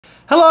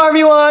Hello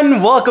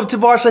everyone, welcome to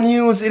Barca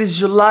News. It is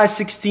July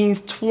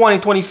 16th,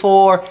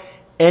 2024,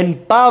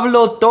 and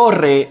Pablo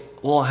Torre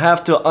will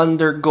have to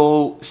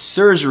undergo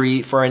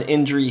surgery for an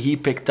injury he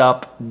picked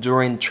up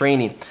during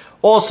training.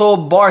 Also,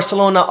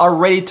 Barcelona are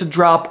ready to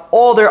drop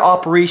all their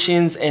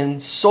operations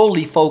and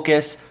solely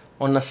focus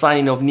on the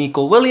signing of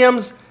Nico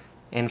Williams.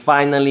 And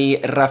finally,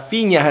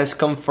 Rafinha has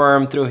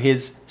confirmed through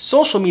his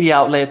social media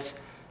outlets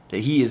that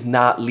he is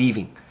not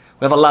leaving.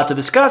 We have a lot to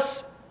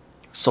discuss,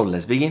 so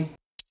let's begin.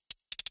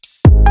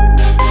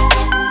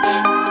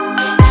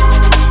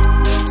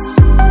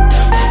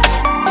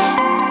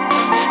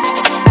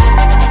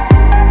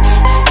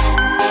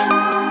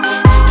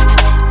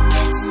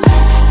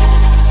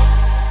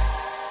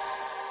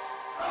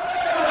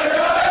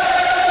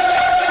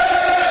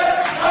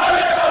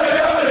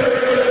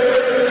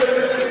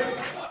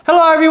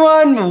 Hello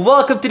everyone,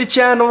 welcome to the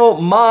channel.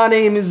 My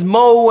name is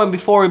Mo, and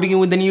before we begin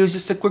with the news,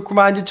 just a quick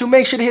reminder to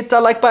make sure to hit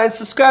that like button,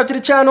 subscribe to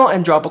the channel,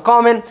 and drop a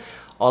comment.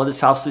 All of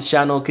this helps this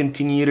channel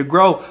continue to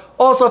grow.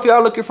 Also, if you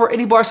are looking for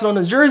any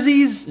Barcelona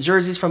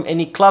jerseys from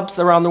any clubs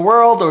around the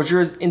world, or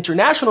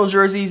international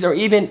jerseys, or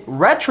even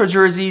retro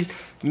jerseys,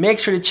 make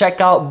sure to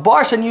check out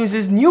Barca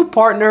News' new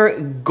partner,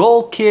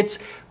 Goal Kits,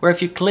 where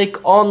if you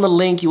click on the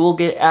link, you will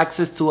get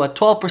access to a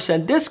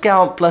 12%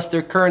 discount, plus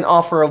their current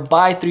offer of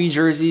buy 3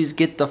 jerseys,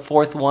 get the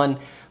 4th one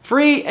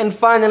free. And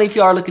finally, if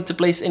you are looking to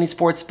place any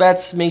sports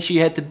bets, make sure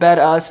you head to Bet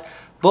Us.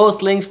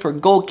 Both links for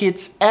Goal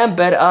Kits and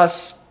Bet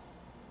Us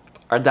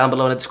are down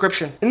below in the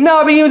description. And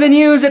now beginning with the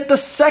news that the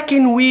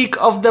second week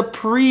of the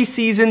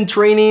preseason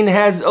training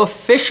has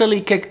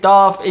officially kicked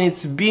off, and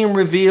it's being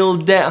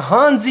revealed that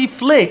Hansi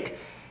Flick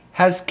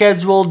has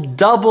scheduled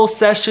double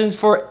sessions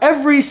for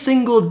every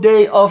single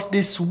day of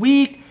this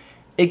week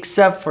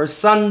except for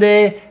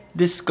Sunday.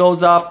 This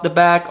goes off the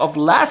back of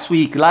last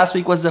week. Last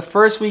week was the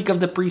first week of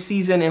the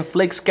preseason, and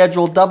Flick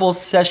scheduled double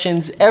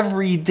sessions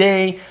every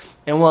day.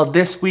 And well,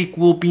 this week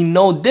will be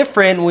no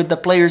different, with the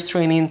players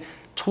training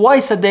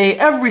twice a day,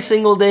 every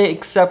single day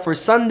except for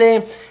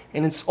Sunday.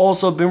 And it's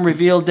also been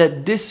revealed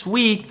that this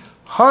week,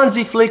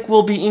 Hansi Flick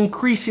will be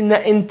increasing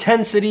the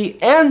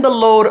intensity and the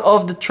load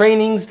of the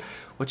trainings,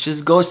 which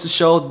just goes to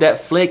show that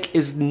Flick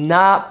is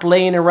not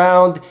playing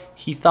around.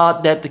 He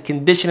thought that the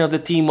condition of the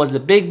team was a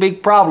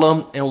big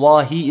problem, and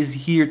while he is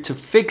here to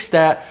fix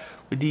that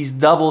with these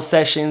double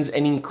sessions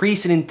and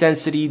increasing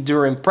intensity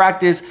during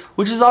practice,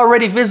 which is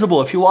already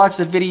visible. If you watch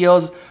the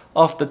videos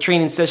of the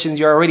training sessions,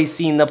 you're already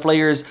seeing the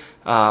players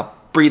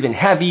breathing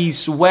heavy,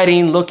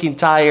 sweating, looking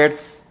tired,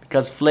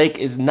 because Flick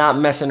is not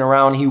messing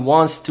around. He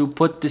wants to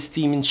put this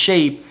team in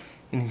shape,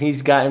 and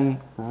he's gotten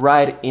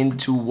right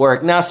into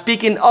work. Now,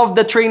 speaking of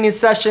the training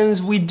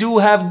sessions, we do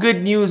have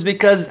good news,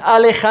 because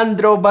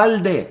Alejandro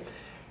Balde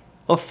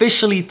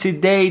officially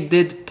today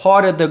did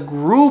part of the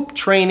group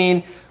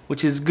training,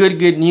 which is good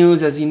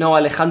news. As you know,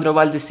 Alejandro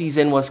Balde's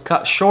season was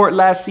cut short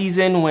last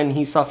season when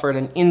he suffered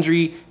an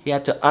injury. He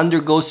had to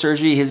undergo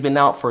surgery. He's been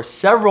out for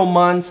several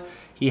months.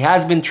 He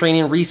has been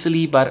training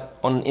recently, but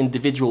on an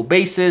individual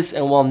basis.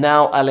 And well,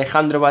 now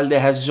Alejandro Balde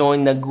has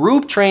joined the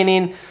group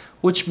training,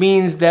 which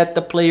means that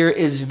the player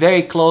is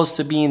very close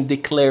to being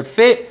declared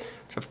fit.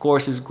 Which of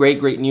course is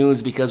great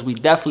news, because we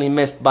definitely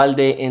missed Balde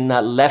in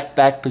that left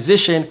back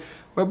position,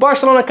 where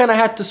Barcelona kind of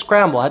had to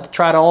scramble, had to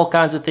try all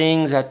kinds of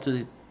things.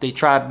 They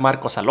tried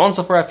Marcos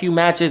Alonso for a few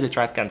matches, they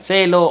tried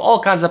Cancelo, all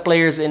kinds of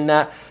players in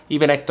that,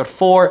 even Hector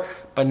Ford.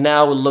 But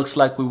now it looks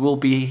like we will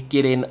be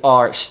getting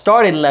our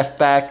starting left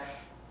back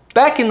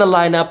in the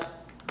lineup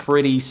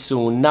pretty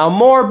soon. Now,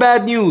 more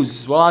bad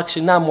news. Well,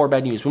 actually not more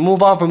bad news. We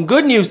move on from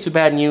good news to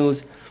bad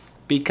news,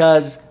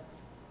 because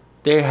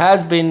there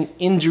has been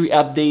injury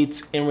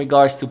updates in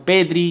regards to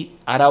Pedri,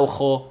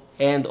 Araujo,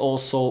 and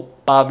also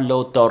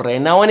Pablo Torre.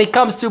 Now, when it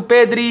comes to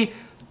Pedri,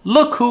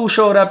 look who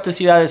showed up to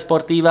Ciudad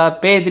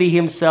Esportiva. Pedri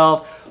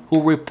himself,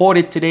 who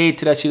reported today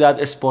to the Ciudad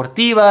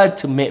Esportiva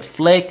to meet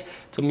Flick,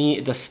 to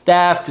meet the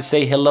staff, to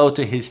say hello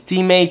to his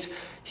teammates.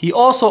 He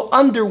also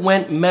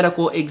underwent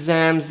medical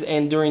exams,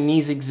 and during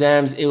these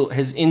exams,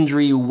 his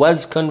injury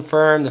was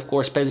confirmed. Of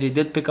course, Pedri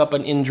did pick up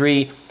an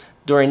injury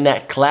during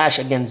that clash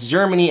against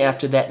Germany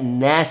after that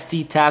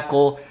nasty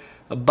tackle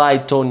by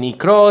Toni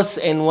Kroos.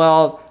 And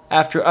well,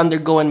 after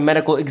undergoing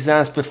medical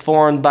exams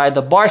performed by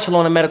the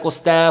Barcelona medical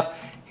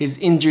staff, his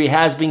injury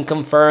has been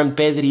confirmed.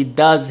 Pedri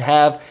does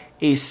have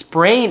a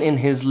sprain in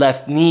his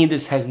left knee.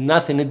 This has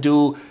nothing to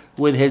do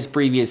with his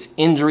previous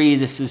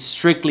injuries. This is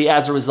strictly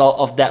as a result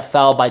of that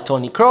foul by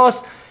Toni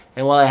Kroos.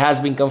 And while it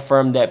has been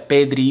confirmed that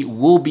Pedri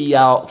will be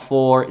out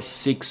for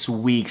 6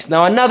 weeks.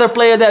 Now, another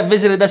player that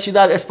visited the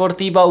Ciudad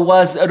Esportiva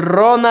was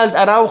Ronald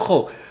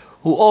Araujo,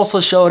 who also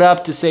showed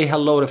up to say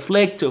hello to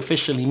Flick, to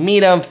officially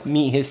meet him,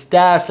 meet his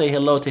staff, say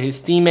hello to his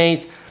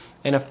teammates.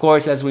 And of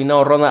course, as we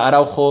know, Ronald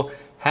Araujo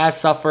has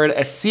suffered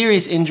a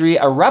serious injury,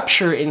 a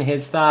rupture in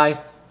his thigh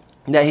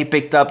that he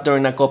picked up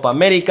during the Copa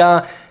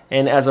America.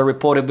 And as I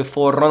reported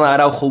before, Ronald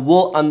Araujo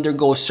will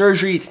undergo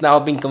surgery. It's now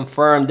been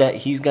confirmed that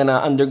he's gonna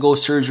undergo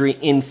surgery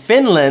in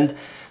Finland,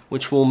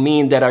 which will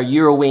mean that our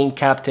Eurowing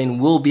captain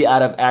will be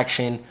out of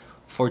action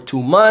for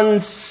 2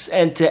 months.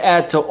 And to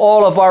add to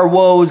all of our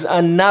woes,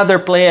 another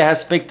player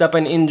has picked up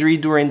an injury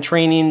during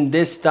training.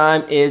 This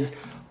time is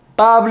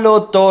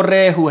Pablo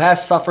Torre, who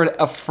has suffered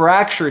a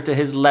fracture to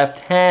his left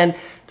hand.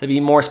 To be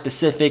more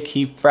specific,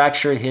 he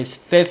fractured his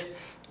 5th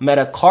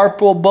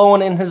metacarpal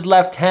bone in his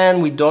left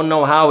hand. We don't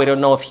know how. We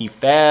don't know if he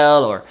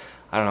fell or,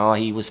 I don't know,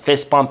 he was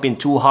fist pumping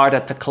too hard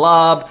at the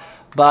club.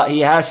 But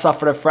he has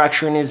suffered a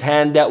fracture in his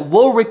hand that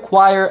will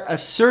require a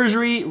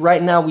surgery.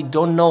 Right now, we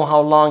don't know how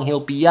long he'll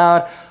be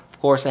out. Of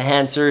course, a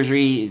hand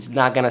surgery is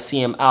not gonna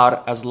see him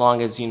out as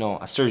long as, you know,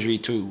 a surgery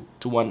to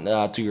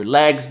your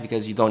legs,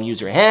 because you don't use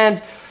your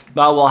hands.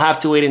 But we'll have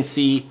to wait and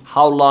see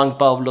how long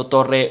Pablo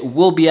Torre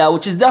will be out,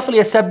 which is definitely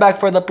a setback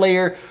for the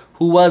player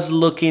who was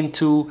looking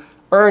to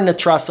earn the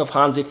trust of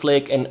Hansi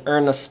Flick and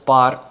earn a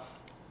spot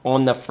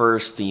on the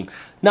first team.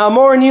 Now,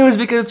 more news,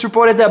 because it's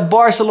reported that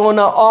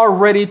Barcelona are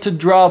ready to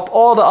drop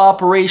all the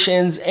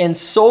operations and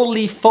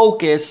solely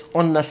focus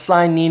on the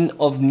signing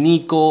of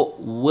Nico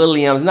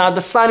Williams. Now,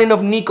 the signing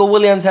of Nico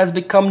Williams has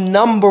become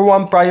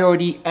 #1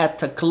 priority at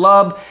the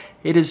club.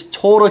 It is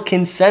total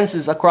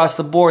consensus across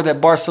the board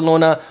that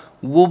Barcelona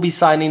will be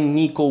signing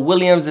Nico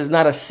Williams. There's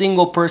not a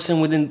single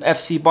person within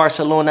FC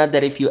Barcelona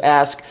that if you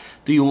ask,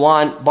 do you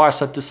want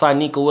Barca to sign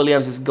Nico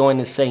Williams, is going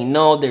to say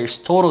no. There's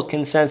total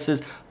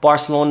consensus.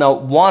 Barcelona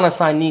want to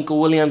sign Nico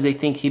Williams. They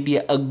think he'd be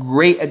a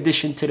great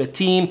addition to the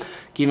team,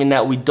 given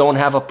that we don't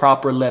have a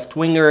proper left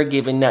winger,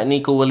 given that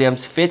Nico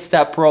Williams fits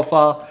that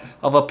profile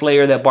of a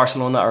player that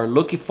Barcelona are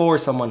looking for,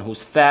 someone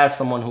who's fast,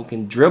 someone who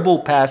can dribble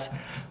past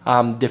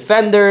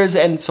defenders.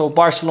 And so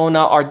Barcelona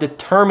are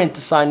determined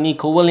to sign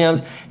Nico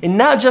Williams, and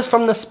not just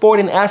from the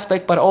sporting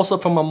aspect, but also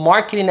from a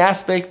marketing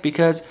aspect,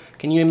 because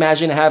can you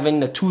imagine having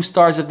the 2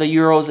 stars of the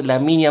Euros,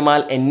 Lamine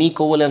Yamal and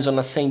Nico Williams, on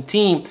the same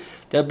team?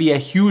 There'll be a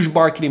huge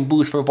marketing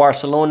boost for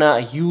Barcelona,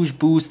 a huge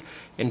boost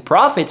in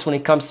profits when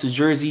it comes to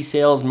jersey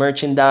sales,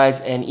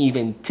 merchandise, and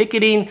even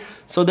ticketing.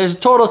 So there's a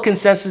total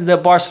consensus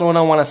that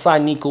Barcelona want to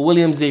sign Nico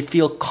Williams. They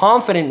feel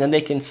confident that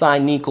they can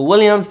sign Nico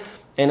Williams,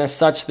 and as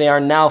such, they are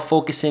now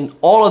focusing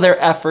all of their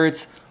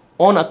efforts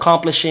on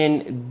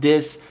accomplishing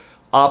this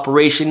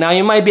operation. Now,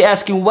 you might be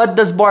asking, what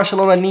does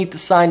Barcelona need to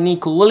sign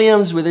Nico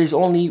Williams? Well, there's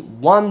only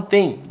one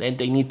thing that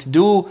they need to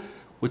do,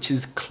 which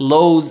is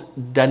close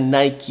the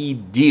Nike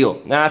deal.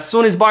 Now, as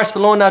soon as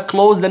Barcelona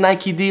close the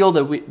Nike deal,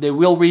 they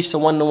will reach the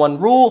 1-to-1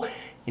 rule,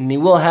 and they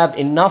will have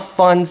enough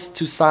funds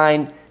to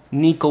sign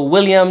Nico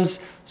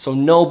Williams. So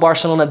no,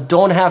 Barcelona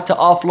don't have to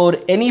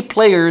offload any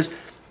players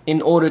in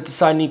order to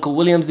sign Nico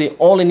Williams. They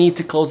only need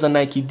to close the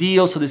Nike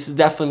deal. So this is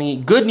definitely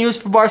good news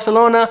for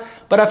Barcelona.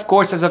 But of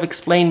course, as I've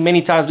explained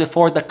many times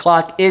before, the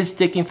clock is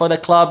ticking for the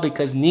club,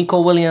 because Nico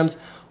Williams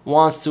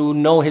wants to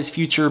know his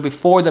future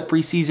before the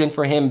preseason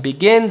for him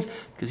begins,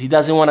 because he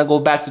doesn't want to go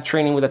back to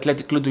training with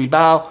Athletic Club de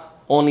Bilbao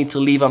only to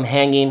leave him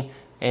hanging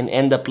and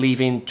end up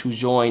leaving to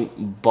join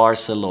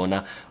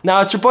Barcelona. Now,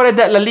 it's reported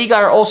that La Liga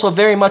are also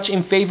very much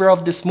in favor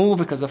of this move,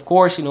 because of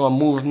course, you know, a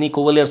move of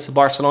Nico Williams to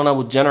Barcelona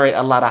would generate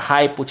a lot of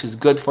hype, which is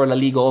good for La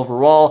Liga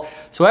overall.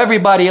 So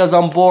everybody is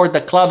on board, the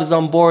club is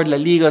on board, La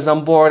Liga is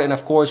on board, and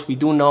of course, we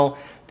do know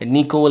that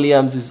Nico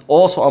Williams is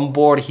also on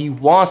board. He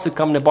wants to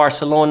come to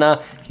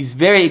Barcelona. He's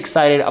very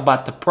excited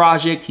about the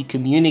project. He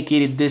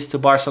communicated this to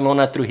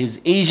Barcelona through his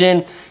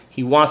agent.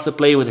 He wants to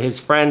play with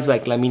his friends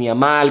like Lamine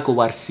Yamal,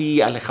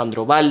 Cubarsí,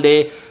 Alejandro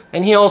Balde.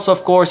 And he also,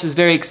 of course, is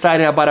very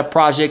excited about a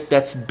project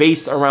that's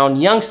based around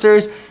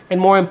youngsters,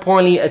 and more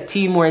importantly, a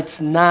team where it's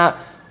not,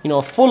 you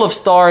know, full of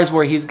stars,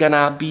 where he's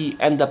gonna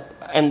end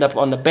up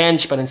on the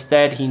bench, but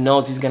instead he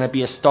knows he's gonna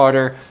be a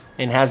starter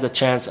and has the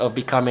chance of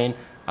becoming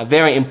a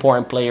very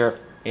important player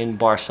in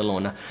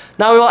Barcelona.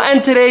 Now, we will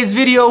end today's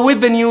video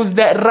with the news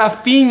that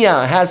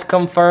Rafinha has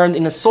confirmed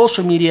in a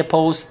social media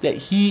post that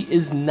he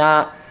is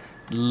not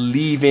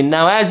leaving.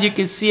 Now, as you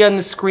can see on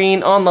the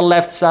screen on the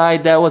left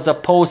side, that was a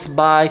post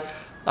by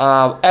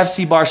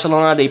FC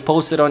Barcelona. They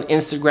posted on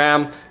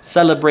Instagram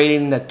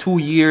celebrating the 2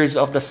 years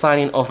of the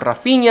signing of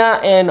Rafinha,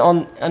 and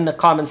on the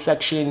comment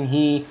section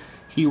he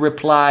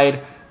replied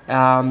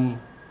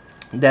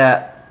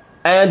that,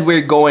 and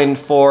we're going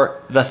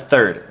for the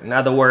 3rd. In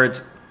other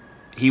words,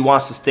 he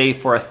wants to stay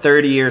for a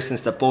 3rd year,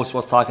 since the post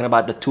was talking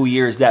about the 2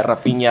 years that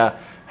Rafinha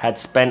had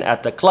spent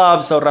at the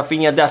club. So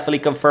Rafinha definitely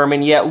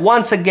confirming yet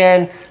once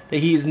again that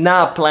he is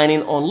not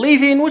planning on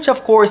leaving, which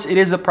of course it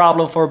is a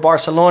problem for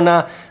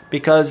Barcelona,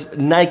 because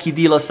Nike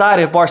deal aside,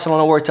 if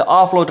Barcelona were to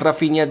offload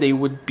Rafinha, they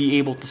would be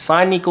able to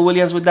sign Nico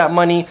Williams with that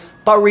money.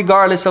 But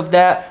regardless of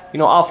that, you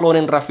know,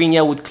 offloading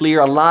Rafinha would clear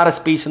a lot of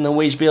space in the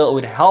wage bill. It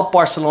would help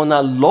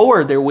Barcelona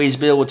lower their wage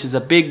bill, which is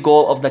a big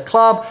goal of the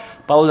club.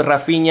 But with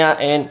Rafinha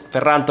and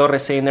Ferran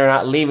Torres saying they're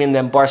not leaving,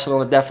 then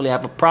Barcelona definitely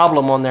have a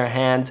problem on their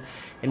hand.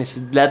 And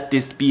let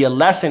this be a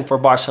lesson for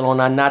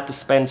Barcelona not to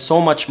spend so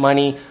much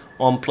money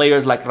on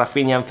players like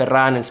Rafinha and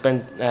Ferran, and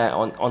spend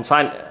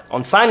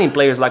on signing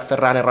players like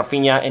Ferran and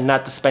Rafinha, and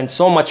not to spend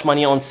so much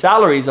money on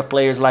salaries of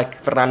players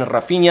like Ferran and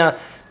Rafinha,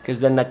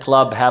 because then the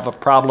club have a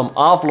problem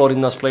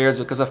offloading those players,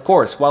 because of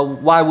course,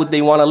 why would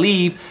they want to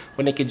leave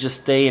when they could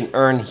just stay and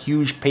earn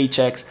huge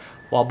paychecks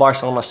while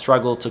Barcelona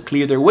struggle to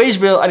clear their wage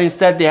bill, and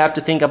instead they have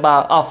to think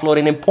about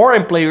offloading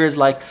important players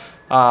like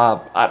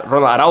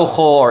Ronald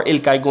Araujo or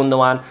Ilkay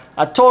Gundogan.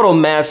 A total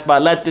mess,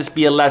 but let this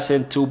be a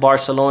lesson to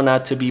Barcelona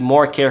to be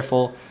more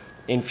careful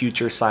in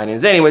future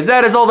signings. Anyways,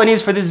 that is all the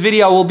news for this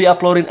video. I will be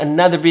uploading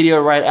another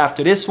video right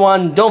after this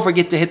one. Don't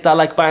forget to hit that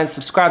like button,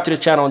 subscribe to the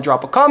channel, and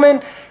drop a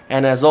comment.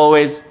 And as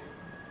always,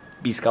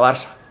 Visca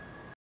Barça.